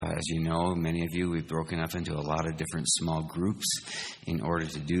As you know, many of you, we've broken up into a lot of different small groups in order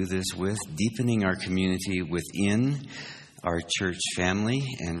to do this with, deepening our community within our church family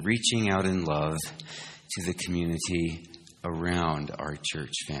and reaching out in love to the community around our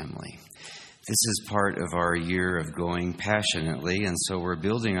church family. This is part of our year of going passionately, and so we're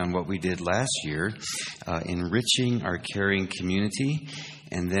building on what we did last year, enriching our caring community,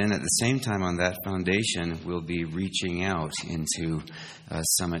 and then at the same time on that foundation, we'll be reaching out into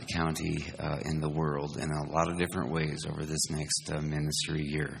Summit County and the world in a lot of different ways over this next ministry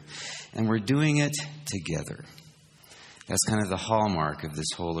year. And we're doing it together. That's kind of the hallmark of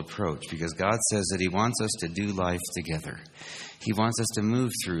this whole approach, because God says that He wants us to do life together. He wants us to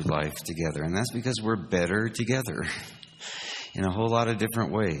move through life together, and that's because we're better together in a whole lot of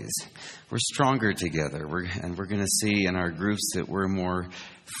different ways. We're stronger together, and we're going to see in our groups that we're more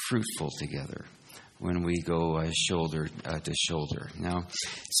fruitful together when we go shoulder to shoulder. Now,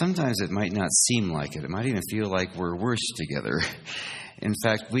 sometimes it might not seem like it. It might even feel like we're worse together. In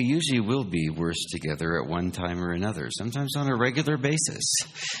fact, we usually will be worse together at one time or another, sometimes on a regular basis,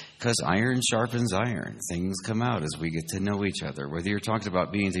 because iron sharpens iron. Things come out as we get to know each other, whether you're talking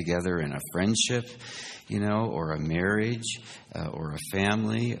about being together in a friendship, or a marriage, or a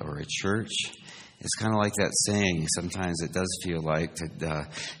family, or a church. It's kind of like that saying, sometimes it does feel like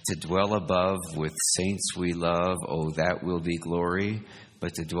to dwell above with saints we love, oh, that will be glory.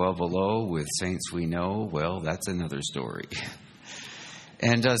 But to dwell below with saints we know, well, that's another story.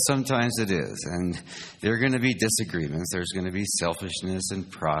 And sometimes it is. And there are going to be disagreements. There's going to be selfishness and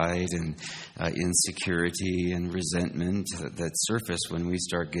pride and insecurity and resentment that surface when we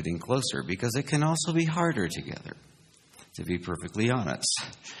start getting closer, because it can also be harder together, to be perfectly honest,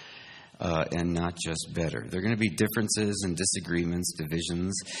 and not just better. There are going to be differences and disagreements,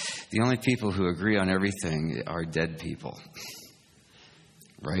 divisions. The only people who agree on everything are dead people,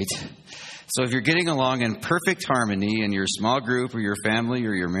 right? So if you're getting along in perfect harmony in your small group or your family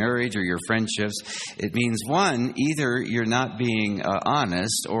or your marriage or your friendships, it means, one, either you're not being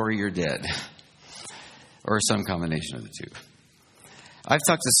honest or you're dead, or some combination of the two. I've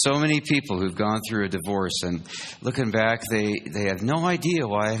talked to so many people who've gone through a divorce, and looking back, they have no idea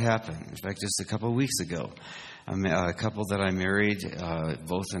why it happened. In fact, just a couple of weeks ago, a couple that I married,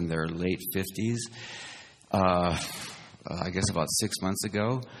 both in their late 50s, I guess about 6 months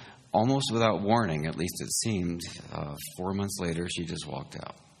ago, almost without warning, at least it seemed, 4 months later, she just walked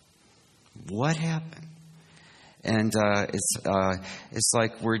out. What happened? And it's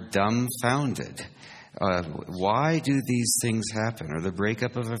like we're dumbfounded. Why do these things happen? Or the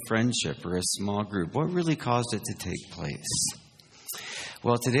breakup of a friendship or a small group? What really caused it to take place?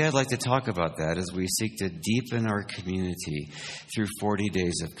 Well, today I'd like to talk about that as we seek to deepen our community through 40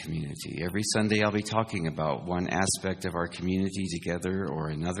 days of community. Every Sunday I'll be talking about one aspect of our community together or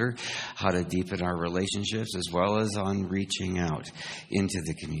another, how to deepen our relationships, as well as on reaching out into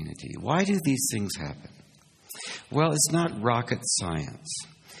the community. Why do these things happen? Well, it's not rocket science.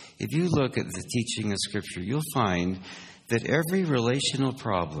 If you look at the teaching of Scripture, you'll find that every relational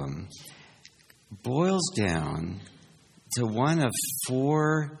problem boils down to one of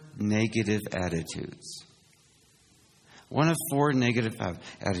four negative attitudes. One of four negative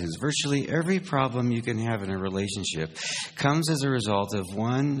attitudes. Virtually every problem you can have in a relationship comes as a result of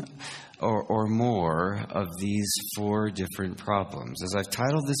one or more of these four different problems. As I've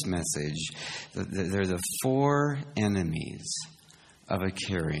titled this message, they're the four enemies of a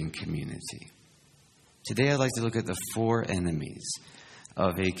caring community. Today I'd like to look at the four enemies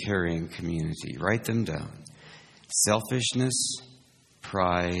of a caring community. Write them down. Selfishness,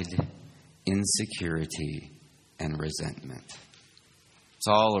 pride, insecurity, and resentment. It's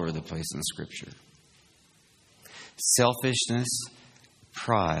all over the place in Scripture. Selfishness,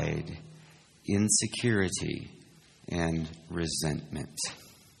 pride, insecurity, and resentment.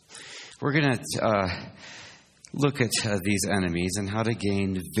 We're going to look at these enemies and how to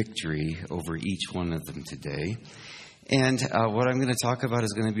gain victory over each one of them today. And what I'm going to talk about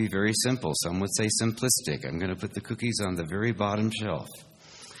is going to be very simple. Some would say simplistic. I'm going to put the cookies on the very bottom shelf.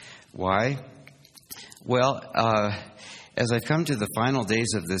 Why? Well, as I've come to the final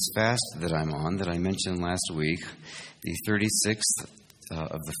days of this fast that I'm on, that I mentioned last week, the 36th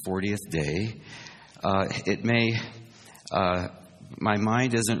of the 40th day, it may, my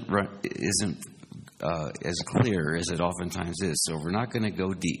mind isn't as clear as it oftentimes is. So we're not going to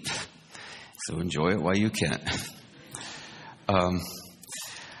go deep. So enjoy it while you can.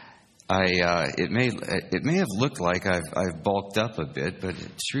 It may have looked like I've bulked up a bit, but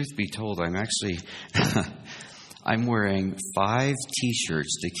truth be told, I'm actually I'm wearing 5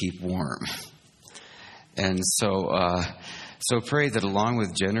 T-shirts to keep warm, and so So pray that along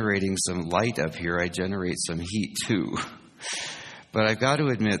with generating some light up here, I generate some heat too. But I've got to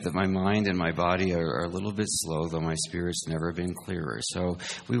admit that my mind and my body are a little bit slow, though my spirit's never been clearer. So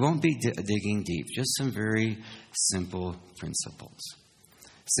we won't be digging deep, just some very simple principles.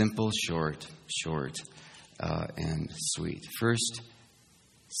 Simple, short, and sweet. First,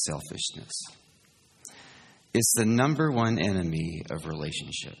 selfishness. It's the number one enemy of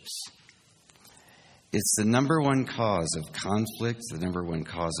relationships. It's the number one cause of conflict, the number one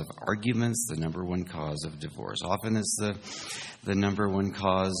cause of arguments, the number one cause of divorce. Often it's the number one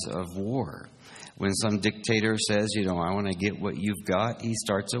cause of war. When some dictator says, I want to get what you've got, he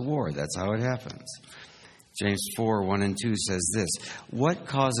starts a war. That's how it happens. James 4:1-2 says this, "What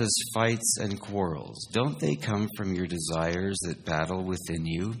causes fights and quarrels? Don't they come from your desires that battle within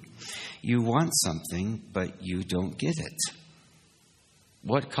you? You want something, but you don't get it."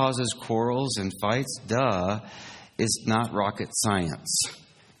 What causes quarrels and fights? It's not rocket science.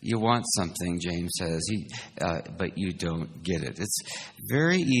 You want something, James says, but you don't get it. It's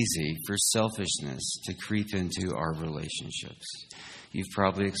very easy for selfishness to creep into our relationships. You've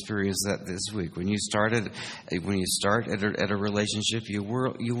probably experienced that this week. When you start at a relationship, you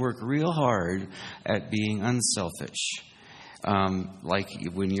work real hard at being unselfish. Like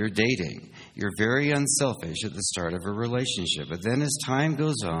when you're dating, you're very unselfish at the start of a relationship. But then as time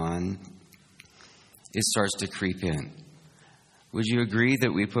goes on, it starts to creep in. Would you agree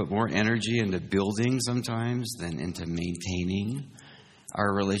that we put more energy into building sometimes than into maintaining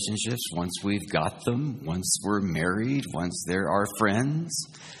our relationships once we've got them, once we're married, once they're our friends?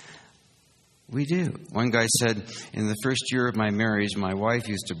 We do. One guy said, in the first year of my marriage, my wife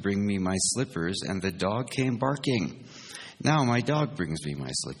used to bring me my slippers and the dog came barking. Now my dog brings me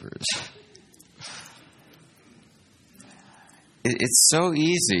my slippers. It's so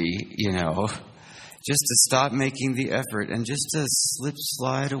easy, just to stop making the effort and just to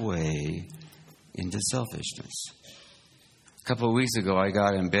slide away into selfishness. A couple of weeks ago, I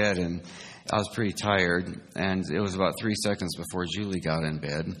got in bed and I was pretty tired, and it was about 3 seconds before Julie got in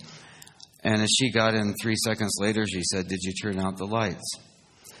bed. And as she got in 3 seconds later, she said, "Did you turn out the lights?"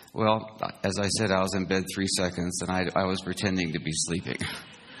 Well, as I said, I was in bed 3 seconds, and I was pretending to be sleeping.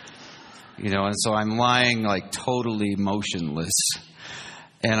 And so I'm lying like totally motionless.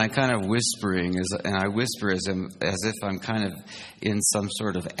 And I'm kind of whispering, and I whisper as if I'm kind of in some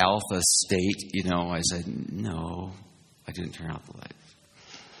sort of alpha state. I said, "No, I didn't turn out the lights."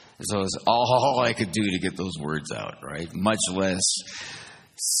 So it was all I could do to get those words out, right? Much less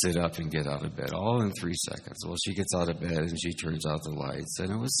sit up and get out of bed, all in 3 seconds. Well, she gets out of bed and she turns out the lights,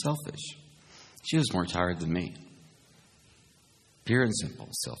 and it was selfish. She was more tired than me. Pure and simple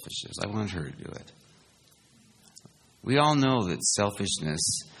selfishness. I wanted her to do it. We all know that selfishness,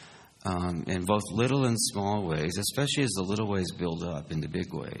 in both little and small ways, especially as the little ways build up into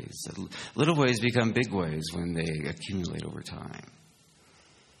big ways, little ways become big ways when they accumulate over time.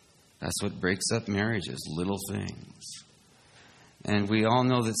 That's what breaks up marriages, little things. And we all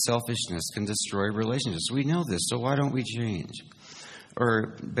know that selfishness can destroy relationships. We know this, so why don't we change?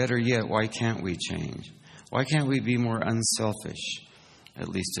 Or better yet, why can't we change? Why can't we be more unselfish, at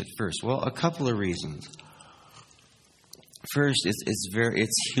least at first? Well, a couple of reasons. First,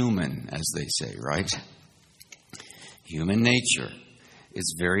 it's human, as they say, right? Human nature.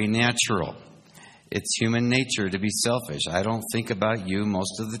 It's very natural. It's human nature to be selfish. I don't think about you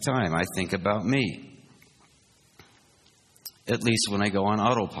most of the time. I think about me. At least when I go on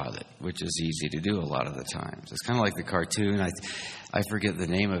autopilot, which is easy to do a lot of the times. It's kind of like the cartoon. I forget the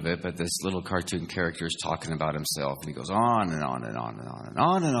name of it, but this little cartoon character is talking about himself, and he goes on and on and on and on and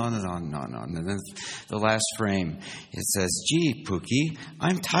on and on and on and on and on. And then the last frame, it says, "Gee, Pookie,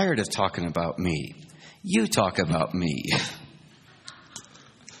 I'm tired of talking about me. You talk about me."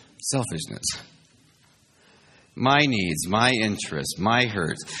 Selfishness. My needs, my interests, my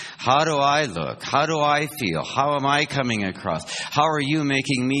hurts. How do I look? How do I feel? How am I coming across? How are you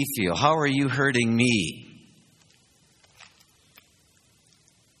making me feel? How are you hurting me?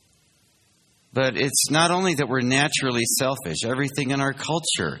 But it's not only that we're naturally selfish. Everything in our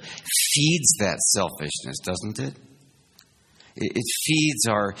culture feeds that selfishness, doesn't it? It feeds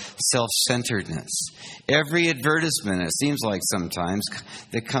our self-centeredness. Every advertisement, it seems like sometimes,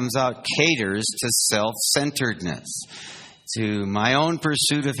 that comes out caters to self-centeredness, to my own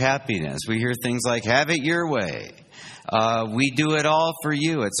pursuit of happiness. We hear things like, "Have it your way. We do it all for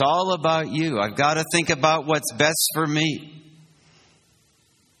you. It's all about you. I've got to think about what's best for me."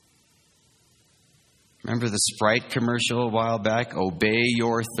 Remember the Sprite commercial a while back? "Obey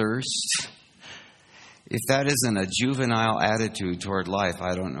your thirst." If that isn't a juvenile attitude toward life,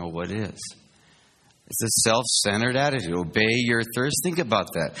 I don't know what is. It's a self-centered attitude. Obey your thirst. Think about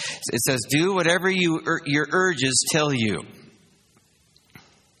that. It says, do whatever your urges tell you.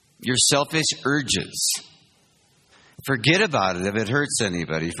 Your selfish urges. Forget about it if it hurts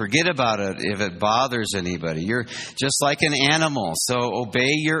anybody. Forget about it if it bothers anybody. You're just like an animal, so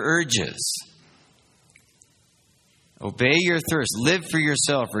obey your urges. Obey your thirst. Live for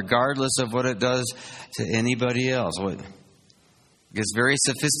yourself, regardless of what it does to anybody else. It gets very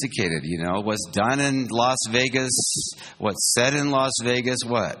sophisticated, you know. What's done in Las Vegas, what's said in Las Vegas,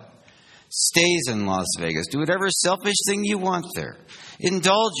 what? Stays in Las Vegas. Do whatever selfish thing you want there.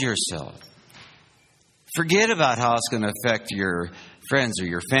 Indulge yourself. Forget about how it's going to affect your friends or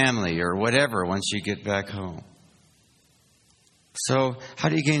your family or whatever once you get back home. So, how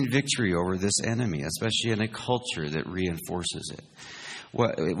do you gain victory over this enemy, especially in a culture that reinforces it?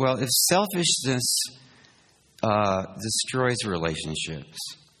 Well, if selfishness destroys relationships,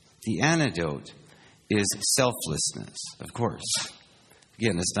 the antidote is selflessness, of course.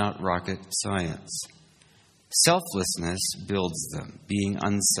 Again, it's not rocket science. Selflessness builds them, being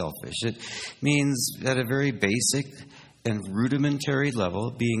unselfish. It means at a very basic and rudimentary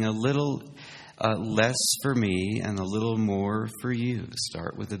level, being a little less for me and a little more for you.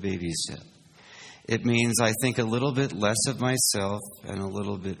 Start with a baby step. It means I think a little bit less of myself and a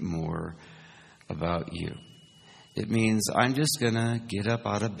little bit more about you. It means I'm just going to get up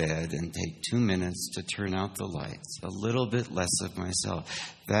out of bed and take 2 minutes to turn out the lights. A little bit less of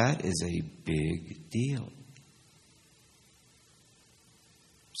myself. That is a big deal.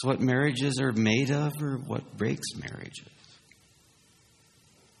 It's what marriages are made of, or what breaks marriages.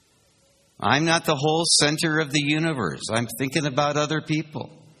 I'm not the whole center of the universe. I'm thinking about other people.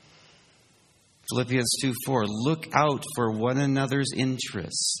 Philippians 2:4, look out for one another's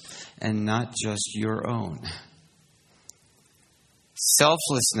interests and not just your own.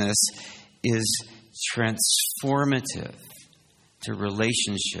 Selflessness is transformative to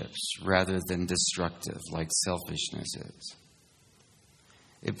relationships rather than destructive, like selfishness is.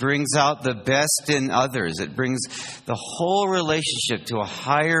 It brings out the best in others. It brings the whole relationship to a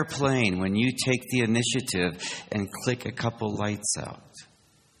higher plane when you take the initiative and click a couple lights out.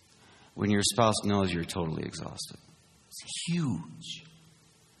 When your spouse knows you're totally exhausted. It's huge.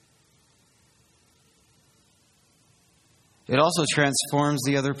 It also transforms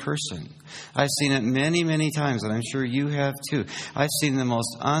the other person. I've seen it many, many times, and I'm sure you have too. I've seen the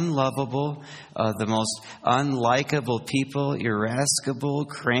most unlovable, the most unlikable people, irascible,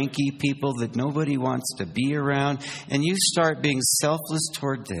 cranky people that nobody wants to be around. And you start being selfless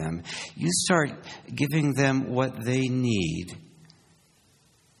toward them. You start giving them what they need.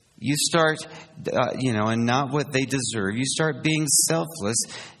 You start, and not what they deserve. You start being selfless,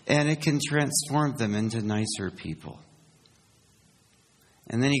 and it can transform them into nicer people.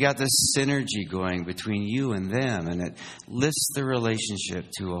 And then you got this synergy going between you and them, and it lifts the relationship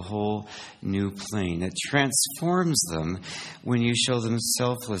to a whole new plane. It transforms them when you show them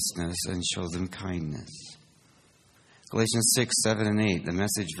selflessness and show them kindness. Galatians 6, 7, and 8, the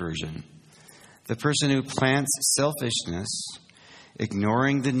Message version. The person who plants selfishness,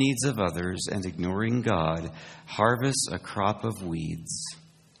 ignoring the needs of others and ignoring God, harvests a crop of weeds.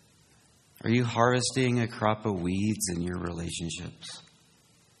 Are you harvesting a crop of weeds in your relationships?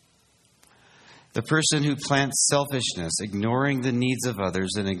 The person who plants selfishness, ignoring the needs of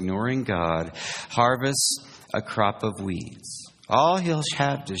others and ignoring God, harvests a crop of weeds. All he'll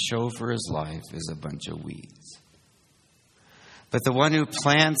have to show for his life is a bunch of weeds. But the one who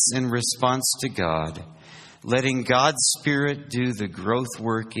plants in response to God, letting God's Spirit do the growth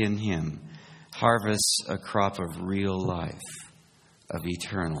work in him, harvests a crop of real life, of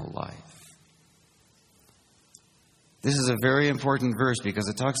eternal life. This is a very important verse because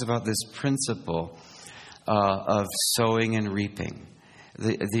it talks about this principle of sowing and reaping.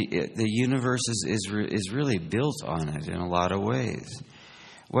 The universe is really built on it in a lot of ways.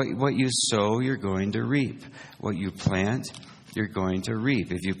 What you sow, you're going to reap. What you plant, you're going to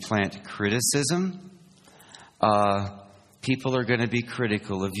reap. If you plant criticism, people are going to be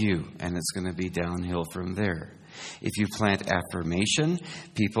critical of you, and it's going to be downhill from there. If you plant affirmation,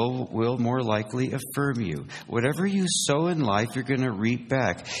 people will more likely affirm you. Whatever you sow in life, you're going to reap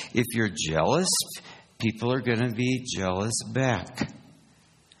back. If you're jealous, people are going to be jealous back.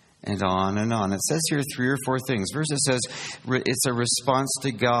 And on and on. It says here 3 or 4 things. First, it says it's a response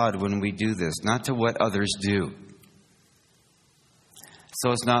to God when we do this, not to what others do.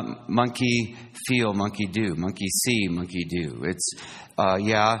 So it's not monkey feel, monkey do. Monkey see, monkey do. It's,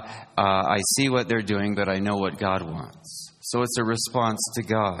 I see what they're doing, but I know what God wants. So it's a response to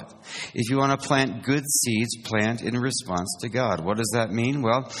God. If you want to plant good seeds, plant in response to God. What does that mean?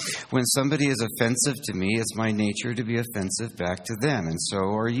 Well, when somebody is offensive to me, it's my nature to be offensive back to them, and so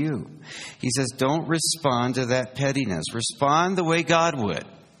are you. He says, don't respond to that pettiness. Respond the way God would.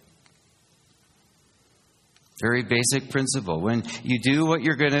 Very basic principle. When you do what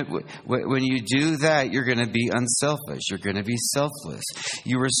when you do that, you're going to be unselfish. You're going to be selfless.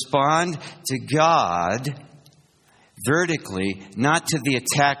 You respond to God vertically, not to the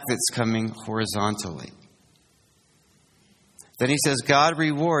attack that's coming horizontally. Then he says, God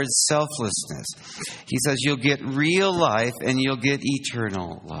rewards selflessness. He says, you'll get real life and you'll get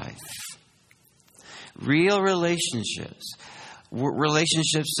eternal life. Real relationships.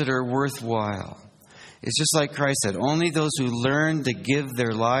 Relationships that are worthwhile. It's just like Christ said, only those who learn to give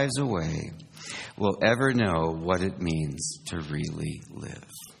their lives away will ever know what it means to really live.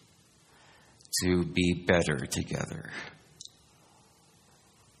 To be better together.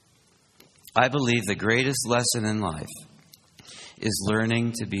 I believe the greatest lesson in life is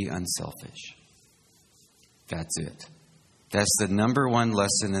learning to be unselfish. That's it. That's the number one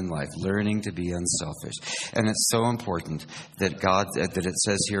lesson in life, learning to be unselfish. And it's so important that that it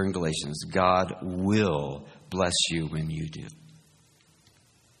says here in Galatians, God will bless you when you do.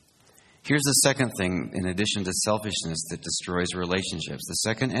 Here's the second thing, in addition to selfishness, that destroys relationships. The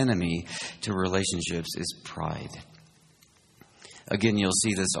second enemy to relationships is pride. Again, you'll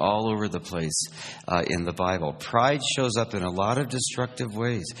see this all over the place in the Bible. Pride shows up in a lot of destructive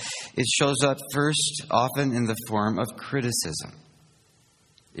ways. It shows up first, often in the form of criticism.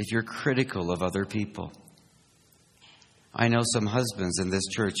 If you're critical of other people. I know some husbands in this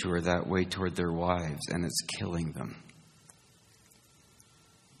church who are that way toward their wives, and it's killing them.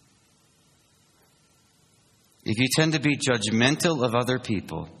 If you tend to be judgmental of other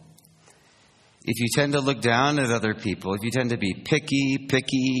people, if you tend to look down at other people, if you tend to be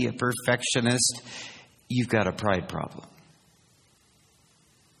picky, a perfectionist, you've got a pride problem.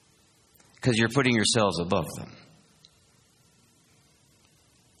 Because you're putting yourselves above them.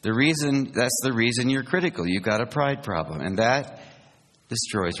 That's the reason you're critical. You've got a pride problem. And that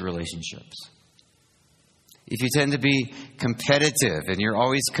destroys relationships. If you tend to be competitive and you're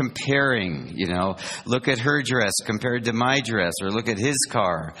always comparing, look at her dress compared to my dress, or look at his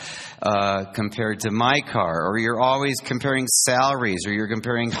car compared to my car, or you're always comparing salaries, or you're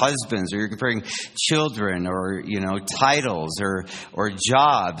comparing husbands, or you're comparing children, or, titles or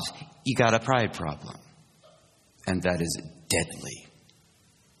jobs, you got a pride problem. And that is deadly.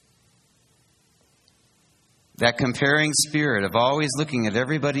 That comparing spirit of always looking at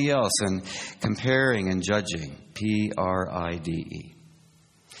everybody else and comparing and judging. Pride.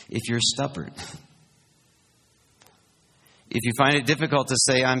 If you're stubborn. If you find it difficult to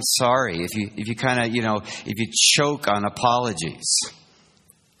say, I'm sorry. If you kind of, if you choke on apologies.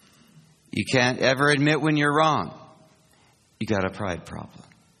 You can't ever admit when you're wrong. You got a pride problem.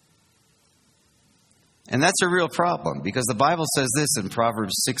 And that's a real problem, because the Bible says this in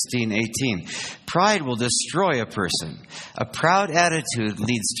Proverbs 16:18. Pride will destroy a person. A proud attitude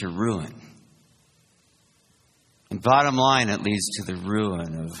leads to ruin. And bottom line, it leads to the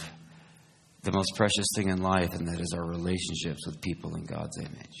ruin of the most precious thing in life, and that is our relationships with people in God's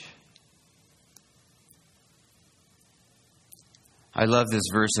image. I love this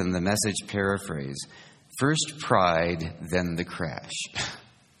verse in the Message paraphrase. First pride, then the crash.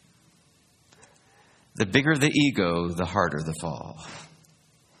 The bigger the ego, the harder the fall.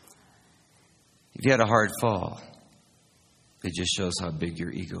 If you had a hard fall, it just shows how big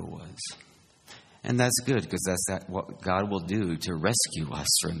your ego was. And that's good, because that's what God will do to rescue us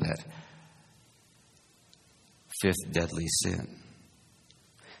from that fifth deadly sin.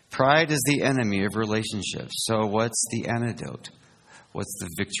 Pride is the enemy of relationships. So what's the antidote? What's the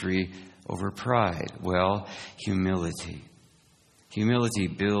victory over pride? Well, humility. Humility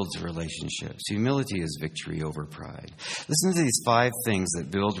builds relationships. Humility is victory over pride. Listen to these 5 things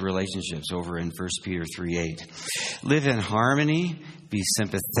that build relationships over in 1 Peter 3:8. Live in harmony, be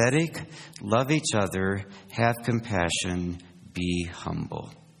sympathetic, love each other, have compassion, be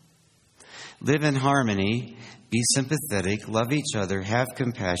humble. Live in harmony, be sympathetic, love each other, have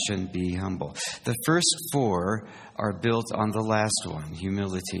compassion, be humble. The first 4 are built on the last one,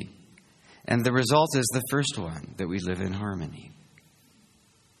 humility. And the result is the first one, that we live in harmony.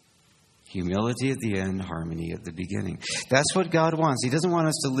 Humility at the end, harmony at the beginning. That's what God wants. He doesn't want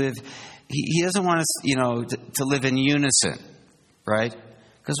us to live, He doesn't want us, to live in unison, right?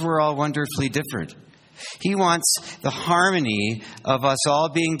 Because we're all wonderfully different. He wants the harmony of us all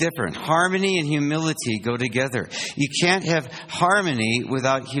being different. Harmony and humility go together. You can't have harmony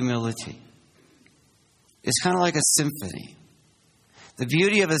without humility. It's kind of like a symphony. The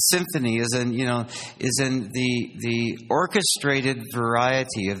beauty of a symphony is in the orchestrated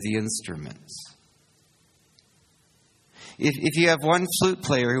variety of the instruments. If you have one flute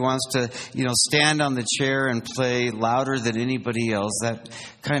player who wants to, stand on the chair and play louder than anybody else, that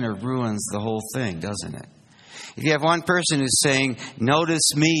kind of ruins the whole thing, doesn't it? If you have one person who's saying,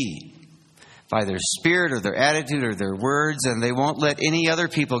 "Notice me," by their spirit or their attitude or their words, and they won't let any other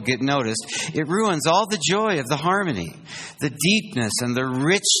people get noticed, it ruins all the joy of the harmony, the deepness and the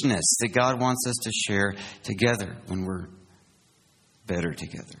richness that God wants us to share together when we're better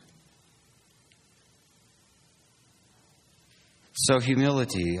together. So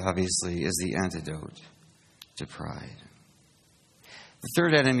humility, obviously, is the antidote to pride. The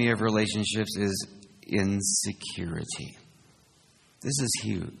third enemy of relationships is insecurity. This is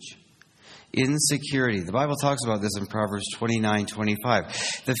huge. Insecurity. The Bible talks about this in Proverbs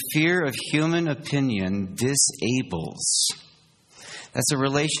 29:25. The fear of human opinion disables. That's a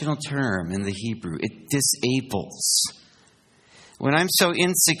relational term in the Hebrew. It disables. When I'm so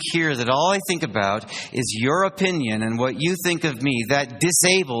insecure that all I think about is your opinion and what you think of me, that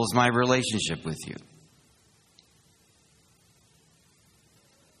disables my relationship with you.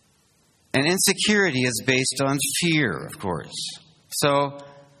 And insecurity is based on fear, of course. So,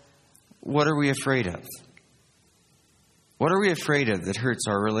 what are we afraid of? What are we afraid of that hurts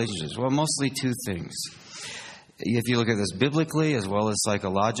our relationships? Well, mostly two things. If you look at this biblically as well as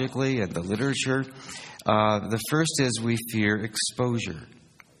psychologically and the literature, the first is we fear exposure.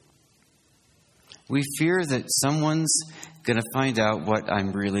 We fear that someone's going to find out what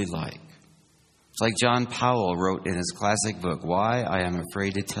I'm really like. It's like John Powell wrote in his classic book, "Why I Am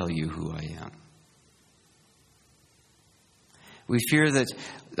Afraid to Tell You Who I Am." We fear that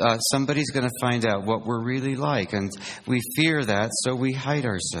somebody's going to find out what we're really like. And we fear that, so we hide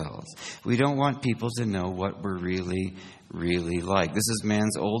ourselves. We don't want people to know what we're really like. This is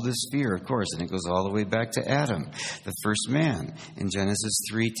man's oldest fear, of course, and it goes all the way back to Adam, the first man, in Genesis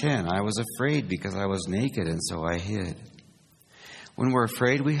 3:10. "I was afraid because I was naked, and so I hid." When we're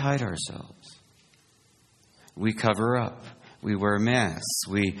afraid, we hide ourselves. We cover up. We wear masks.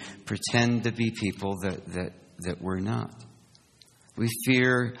 We pretend to be people that we're not. We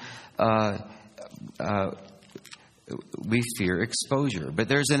fear exposure. But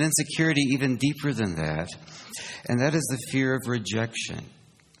there's an insecurity even deeper than that, and that is the fear of rejection.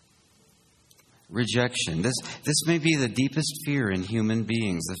 Rejection. This may be the deepest fear in human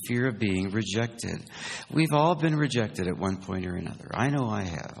beings, the fear of being rejected. We've all been rejected at one point or another. I know I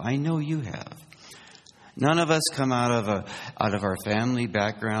have. I know you have. None of us come out of our family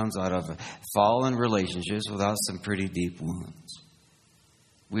backgrounds, out of fallen relationships without some pretty deep wounds.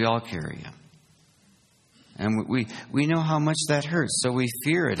 We all carry them. And we know how much that hurts, so we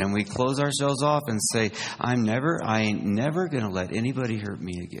fear it, and we close ourselves off and say, I ain't never going to let anybody hurt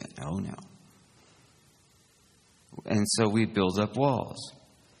me again. Oh, no. And so we build up walls.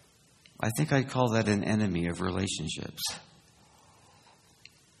 I think I'd call that an enemy of relationships.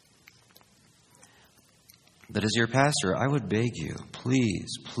 But as your pastor, I would beg you, please,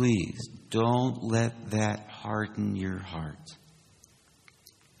 don't let that harden your heart.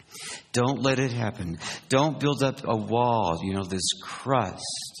 Don't let it happen. Don't build up a wall, this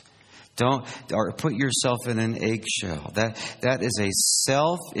crust. Or put yourself in an eggshell. That is a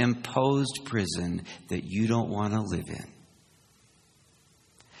self-imposed prison that you don't want to live in.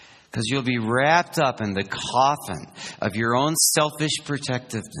 Because you'll be wrapped up in the coffin of your own selfish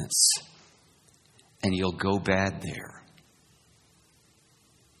protectiveness. And you'll go bad there.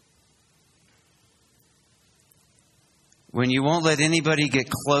 When you won't let anybody get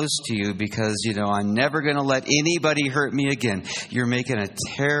close to you because, I'm never going to let anybody hurt me again, you're making a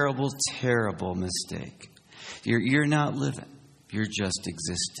terrible, terrible mistake. You're not living. You're just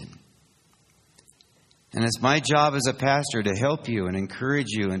existing. And it's my job as a pastor to help you and encourage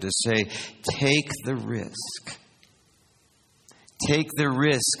you and to say, take the risk. Take the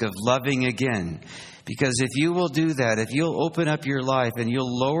risk of loving again. Because if you will do that, if you'll open up your life and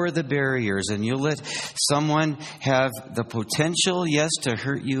you'll lower the barriers and you'll let someone have the potential, yes, to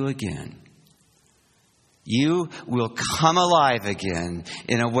hurt you again, you will come alive again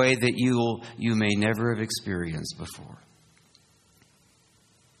in a way that you may never have experienced before.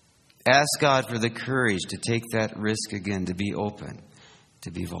 Ask God for the courage to take that risk again, to be open,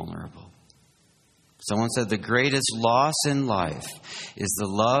 to be vulnerable. Someone said the greatest loss in life is the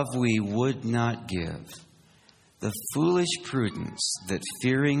love we would not give. The foolish prudence that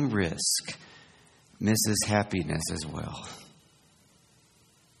fearing risk misses happiness as well.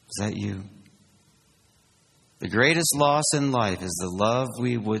 Is that you? The greatest loss in life is the love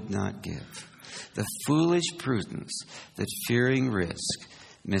we would not give. The foolish prudence that fearing risk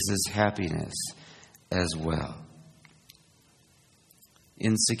misses happiness as well.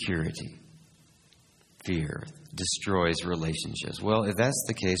 Insecurity, fear, destroys relationships. Well, if that's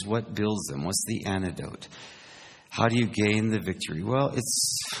the case, what builds them? What's the antidote? How do you gain the victory? Well,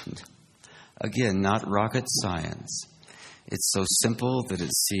 it's, again, not rocket science. It's so simple that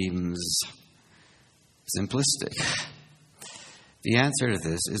it seems simplistic. The answer to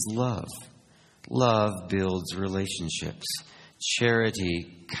this is love. Love builds relationships.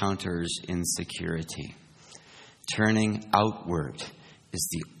 Charity counters insecurity. Turning outward is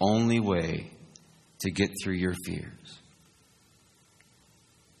the only way to get through your fears.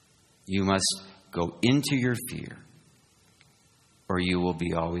 You must go into your fear, or you will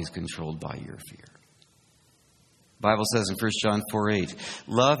be always controlled by your fear. The Bible says in 1 John 4:8,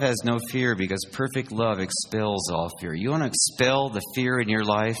 love has no fear because perfect love expels all fear. You want to expel the fear in your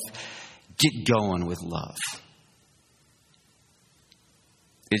life? Get going with love.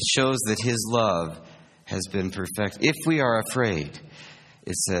 It shows that His love has been perfected. If we are afraid,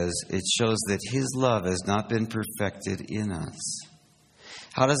 it says, it shows that His love has not been perfected in us.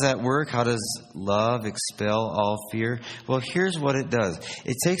 How does that work? How does love expel all fear? Well, here's what it does.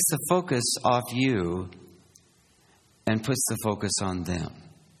 It takes the focus off you and puts the focus on them.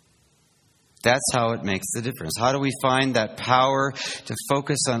 That's how it makes the difference. How do we find that power to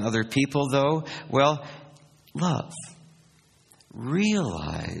focus on other people, though? Well, love.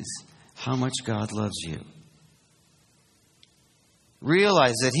 Realize how much God loves you.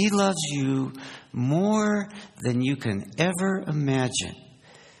 Realize that He loves you more than you can ever imagine.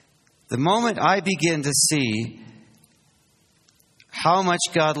 The moment I begin to see how much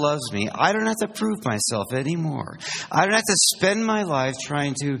God loves me, I don't have to prove myself anymore. I don't have to spend my life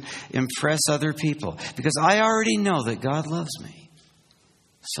trying to impress other people because I already know that God loves me.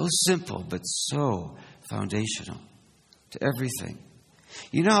 So simple, but so foundational to everything.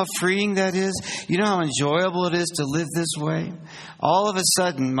 You know how freeing that is? You know how enjoyable it is to live this way? All of a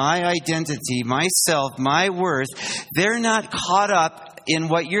sudden, my identity, myself, my worth, they're not caught up in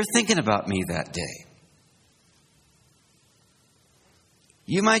what you're thinking about me that day.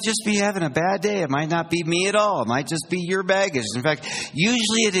 You might just be having a bad day. It might not be me at all. It might just be your baggage. In fact,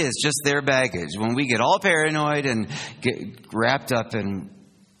 usually it is just their baggage when we get all paranoid and get wrapped up in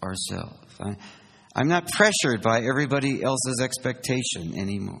ourselves. I'm not pressured by everybody else's expectation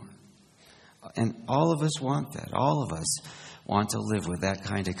anymore. And all of us want that. All of us want to live with that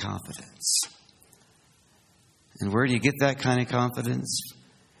kind of confidence. And where do you get that kind of confidence?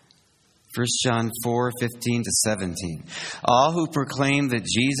 1 John 4:15-17. All who proclaim that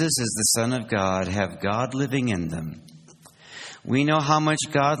Jesus is the Son of God have God living in them. We know how much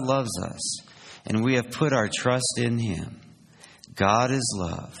God loves us, and we have put our trust in Him. God is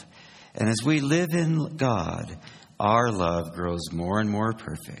love. And as we live in God, our love grows more and more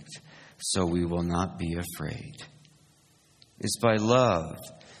perfect, so we will not be afraid. It's by love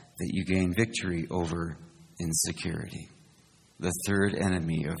that you gain victory over insecurity, the third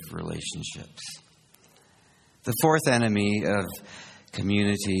enemy of relationships. The fourth enemy of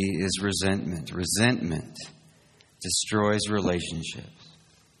community is resentment. Resentment destroys relationships.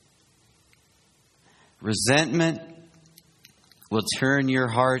 Resentment will turn your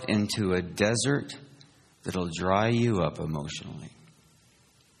heart into a desert that'll dry you up emotionally.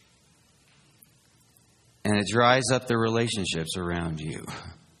 And it dries up the relationships around you.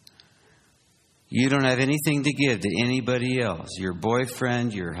 You don't have anything to give to anybody else. Your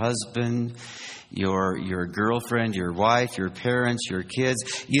boyfriend, your husband, your girlfriend, your wife, your parents, your kids.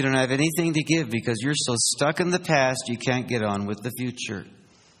 You don't have anything to give because you're so stuck in the past you can't get on with the future,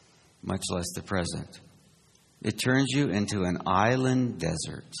 much less the present. It turns you into an island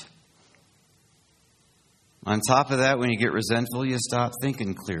desert. On top of that, when you get resentful, you stop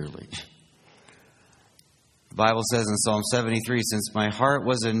thinking clearly. The Bible says in Psalm 73, since my heart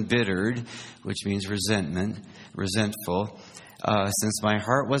was embittered, which means resentful, since my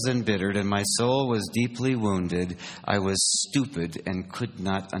heart was embittered and my soul was deeply wounded, I was stupid and could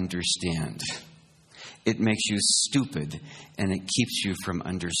not understand. It makes you stupid and it keeps you from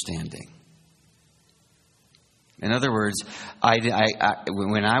understanding. In other words,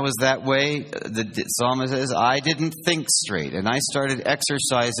 when I was that way, the psalmist says, I didn't think straight. And I started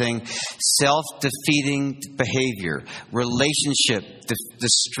exercising self-defeating behavior,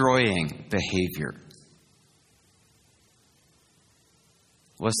 relationship-destroying behavior.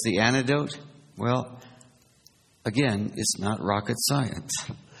 What's the antidote? Well, again, it's not rocket science.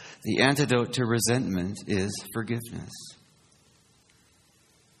 The antidote to resentment is forgiveness.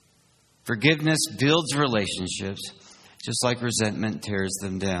 Forgiveness builds relationships, just like resentment tears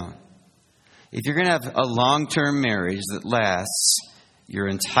them down. If you're going to have a long-term marriage that lasts your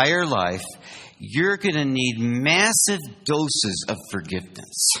entire life, you're going to need massive doses of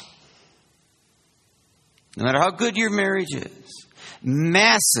forgiveness. No matter how good your marriage is,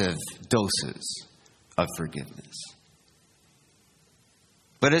 massive doses of forgiveness.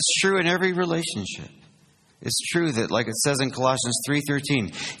 But it's true in every relationship. It's true that, like it says in Colossians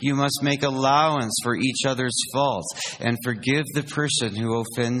 3:13, you must make allowance for each other's faults and forgive the person who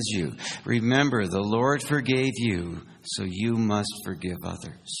offends you. Remember, the Lord forgave you, so you must forgive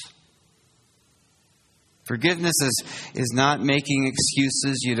others. Forgiveness is not making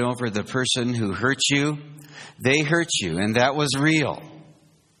excuses, for the person who hurt you. They hurt you, and that was real.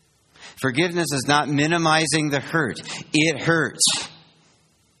 Forgiveness is not minimizing the hurt. It hurts.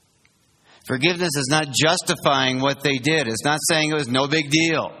 Forgiveness is not justifying what they did. It's not saying it was no big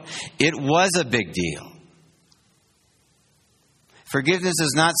deal. It was a big deal. Forgiveness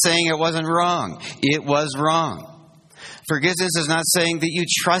is not saying it wasn't wrong. It was wrong. Forgiveness is not saying that you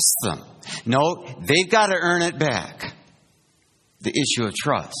trust them. No, they've got to earn it back. The issue of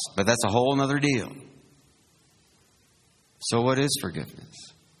trust. But that's a whole other deal. So what is forgiveness?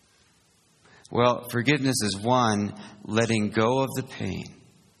 Well, forgiveness is one, letting go of the pain,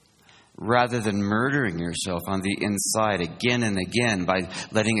 rather than murdering yourself on the inside again and again by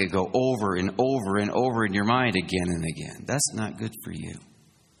letting it go over and over and over in your mind again and again. That's not good for you.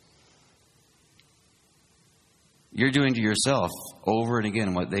 You're doing to yourself over and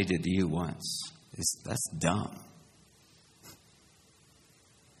again what they did to you once. That's dumb.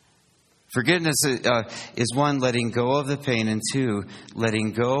 Forgiveness is one, letting go of the pain, and two,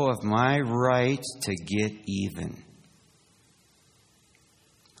 letting go of my right to get even.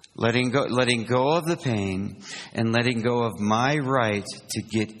 Letting go of the pain and letting go of my right to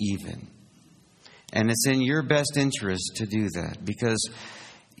get even. And it's in your best interest to do that, because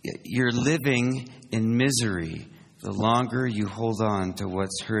you're living in misery the longer you hold on to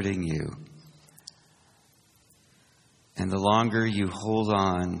what's hurting you. And the longer you hold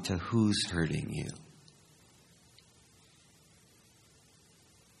on to who's hurting you.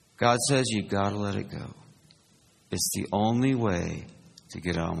 God says you've got to let it go. It's the only way to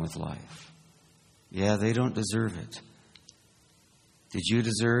get on with life. Yeah, they don't deserve it. Did you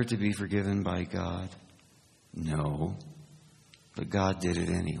deserve to be forgiven by God? No. But God did it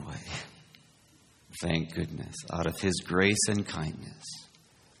anyway. Thank goodness. Out of His grace and kindness.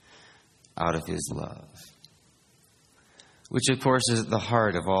 Out of His love. Which, of course, is at the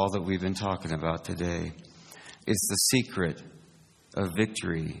heart of all that we've been talking about today. It's the secret of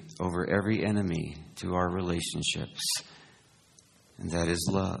victory over every enemy to our relationships. And that is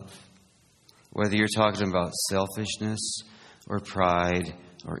love. Whether you're talking about selfishness or pride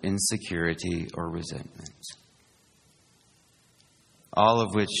or insecurity or resentment. All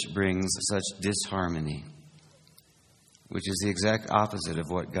of which brings such disharmony, which is the exact opposite of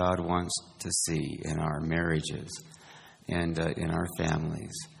what God wants to see in our marriages and in our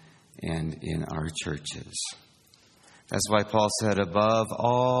families and in our churches. That's why Paul said, above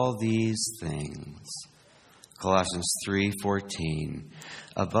all these things, Colossians 3:14,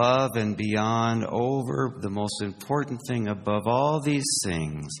 above and beyond, over, the most important thing above all these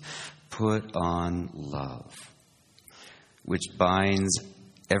things, put on love, which binds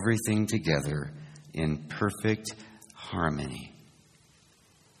everything together in perfect harmony.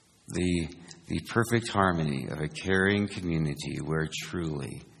 The perfect harmony of a caring community where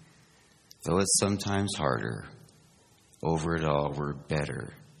truly, though it's sometimes harder, over it all, we're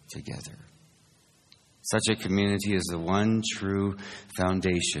better together. Such a community is the one true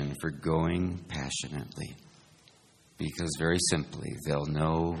foundation for going passionately. Because very simply, they'll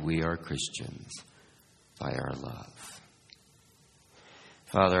know we are Christians by our love.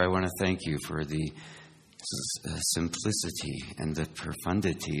 Father, I want to thank you for the simplicity and the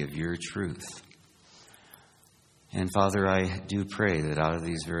profundity of your truth. And Father, I do pray that out of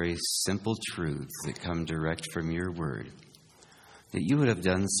these very simple truths that come direct from your word, that you would have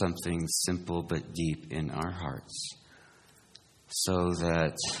done something simple but deep in our hearts, so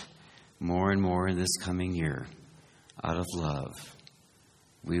that more and more in this coming year, out of love,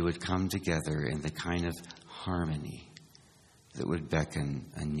 we would come together in the kind of harmony that would beckon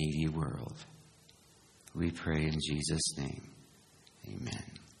a needy world. We pray in Jesus' name. Amen.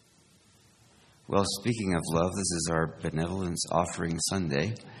 Well, speaking of love, this is our Benevolence Offering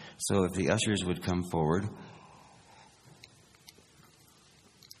Sunday. So if the ushers would come forward.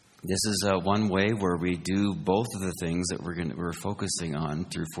 This is one way where we do both of the things that we're focusing on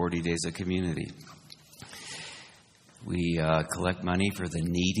through 40 Days of Community. We collect money for the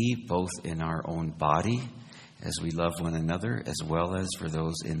needy, both in our own body as we love one another, as well as for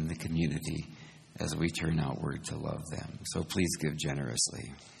those in the community as we turn outward to love them. So please give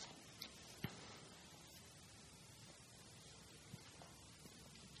generously.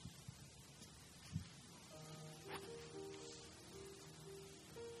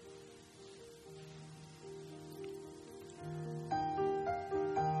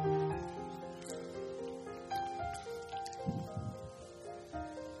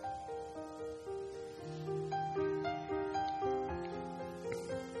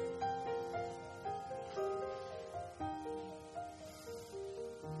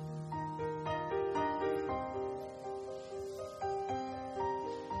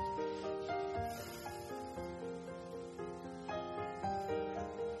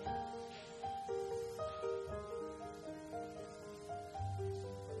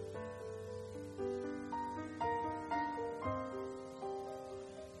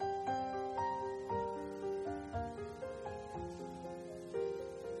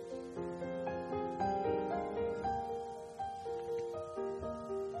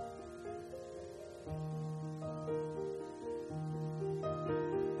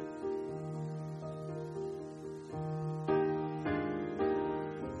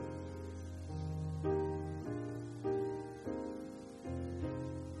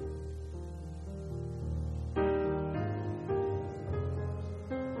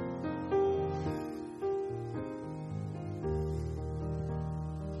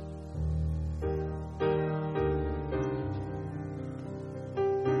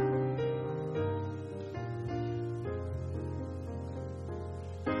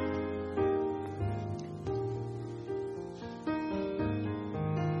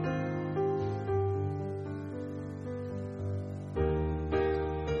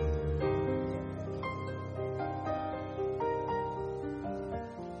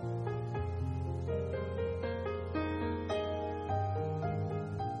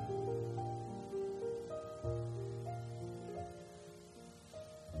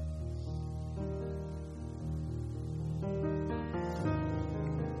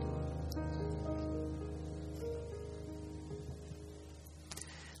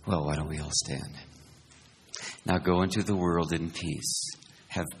 Well, why don't we all stand? Now go into the world in peace.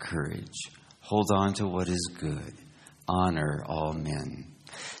 Have courage. Hold on to what is good. Honor all men.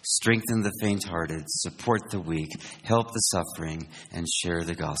 Strengthen the faint-hearted. Support the weak. Help the suffering. And share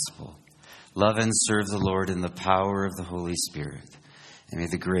the gospel. Love and serve the Lord in the power of the Holy Spirit. And may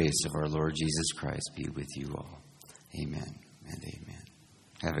the grace of our Lord Jesus Christ be with you all. Amen and amen.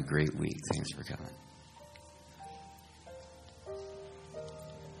 Have a great week. Thanks for coming.